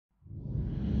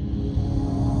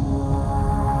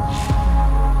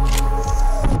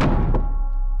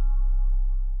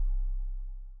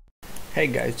Hey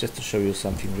guys, just to show you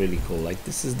something really cool. Like,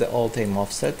 this is the alt aim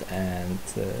offset, and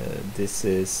this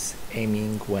is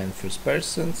aiming when first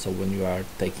person, so when you are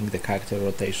taking the character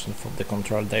rotation from the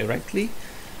controller directly.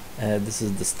 This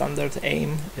is the standard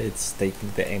aim. It's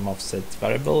taking the aim offset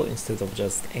variable instead of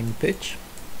just aim pitch.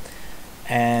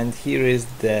 And here is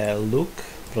the look,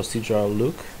 procedural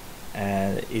look,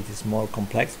 and it is more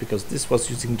complex because this was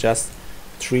using just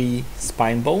 3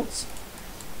 spine bones,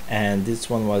 and this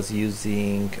one was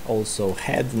using also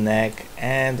head, neck,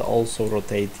 and also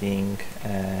rotating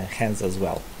hands as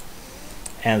well,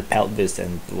 and pelvis,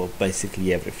 and well,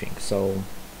 basically everything. So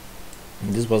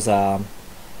this was a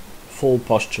full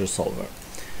posture solver.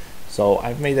 So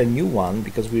I've made a new one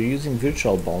because we're using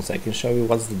virtual bones. I can show you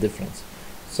what's the difference.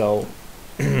 So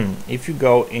if you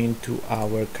go into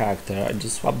our character, I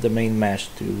just swap the main mesh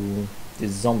to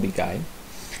this zombie guy,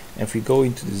 and if we go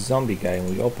into the zombie guy and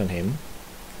we open him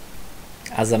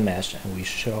as a mesh and we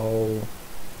show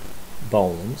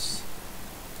bones,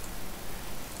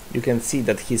 you can see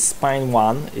that his spine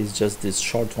 1 is just this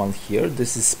short one here,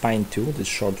 this is spine 2, this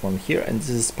short one here, and this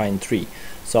is spine 3.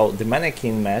 So the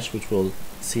mannequin mesh, which we'll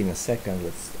see in a second,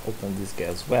 let's open this guy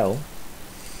as well.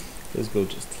 Let's go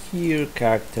just here,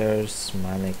 characters,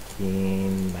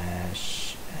 mannequin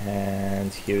mesh,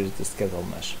 and here is the skeletal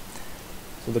mesh.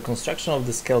 So the construction of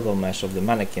the skeletal mesh of the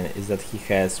mannequin is that he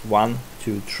has 1,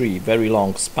 2, 3 very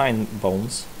long spine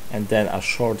bones, and then a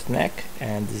short neck,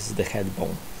 and this is the head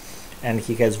bone. And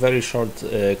he has very short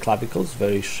clavicles,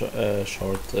 very short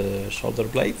shoulder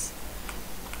blades,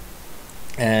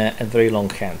 and very long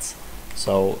hands.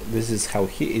 So this is how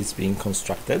he is being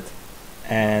constructed.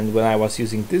 And when I was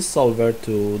using this solver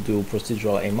to do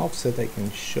procedural aim offset, I can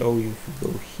show you. If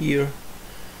you go here,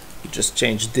 you just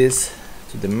change this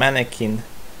to the mannequin,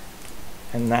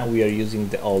 and now we are using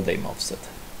the alt aim offset.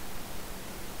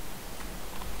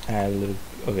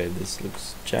 Okay, this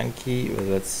looks junky. Well,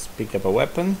 let's pick up a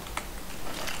weapon.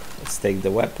 Let's take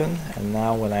the weapon, and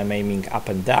now when I'm aiming up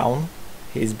and down,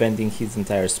 he's bending his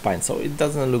entire spine. So it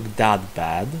doesn't look that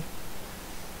bad.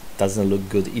 Doesn't look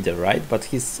good either, right? But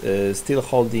he's still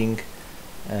holding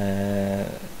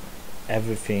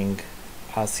everything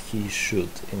as he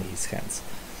should in his hands.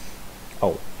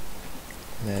 Oh,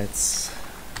 let's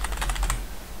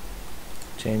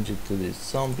change it to this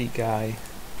zombie guy,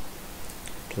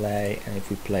 play, and if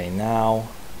we play now,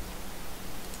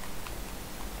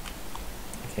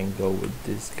 I can go with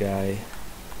this guy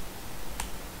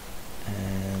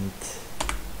and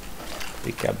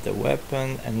pick up the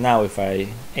weapon, and now if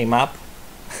I aim up,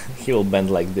 he will bend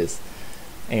like this.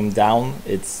 Aim down,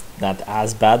 it's not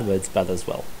as bad, but it's bad as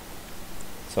well.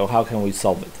 So how can we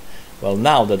solve it? Well,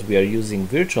 now that we are using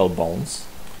virtual bones,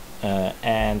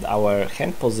 and our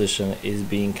hand position is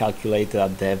being calculated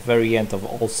at the very end of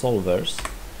all solvers,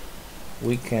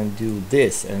 we can do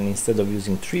this, and instead of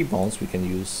using 3 bones, we can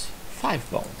use 5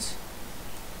 bones.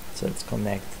 So let's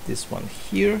connect this one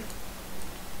here,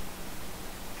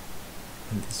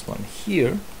 and this one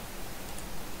here,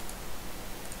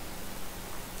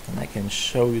 and I can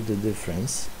show you the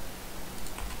difference.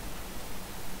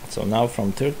 So now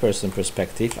from third person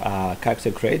perspective, a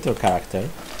character creator character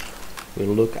will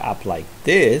look up like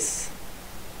this,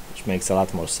 which makes a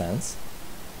lot more sense,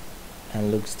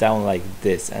 and looks down like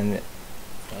this. And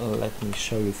let me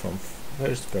show you from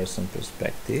first person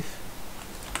perspective.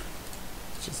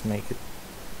 Let's just make it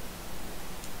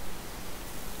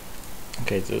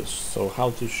okay. So how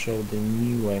to show the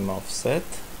new aim offset?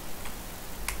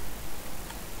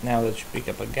 Now that you pick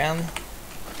up a gun,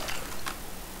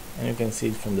 and you can see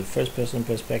it from the first person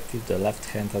perspective, the left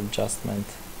hand adjustment,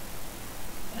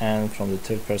 and from the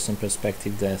third person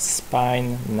perspective, the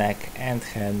spine, neck, and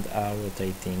hand are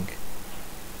rotating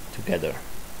together.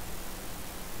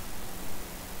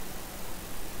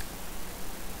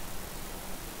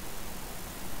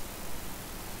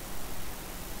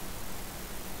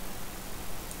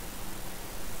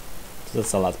 So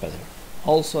that's a lot better.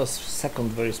 Also, a second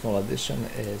very small addition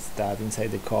is that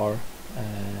inside the core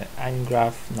aim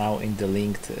graph, now in the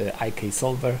linked IK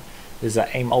solver, there's an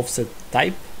aim offset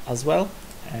type as well,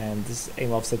 and this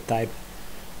aim offset type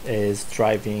is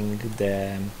driving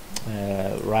the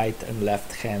right and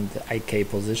left hand IK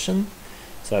position.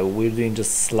 So we're doing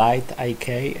just slight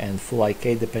IK and full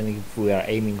IK depending if we are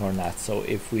aiming or not. So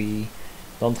if we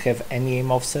don't have any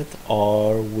aim offset,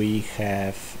 or we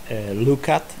have look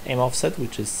at aim offset,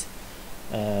 which is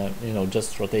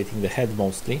just rotating the head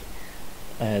mostly,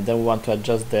 then we want to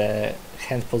adjust the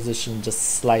hand position just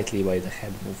slightly by the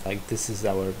head move. Like, this is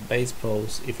our base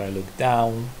pose. If I look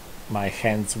down, my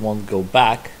hands won't go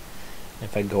back.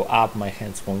 If I go up, my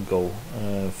hands won't go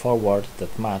forward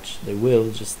that much. They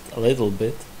will, just a little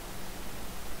bit,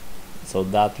 So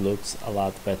that looks a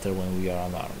lot better when we are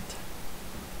unarmed.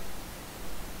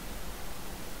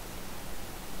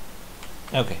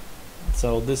 Okay,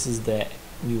 so this is the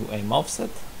new aim offset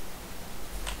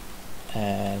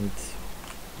and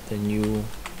the new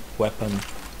weapon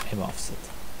aim offset.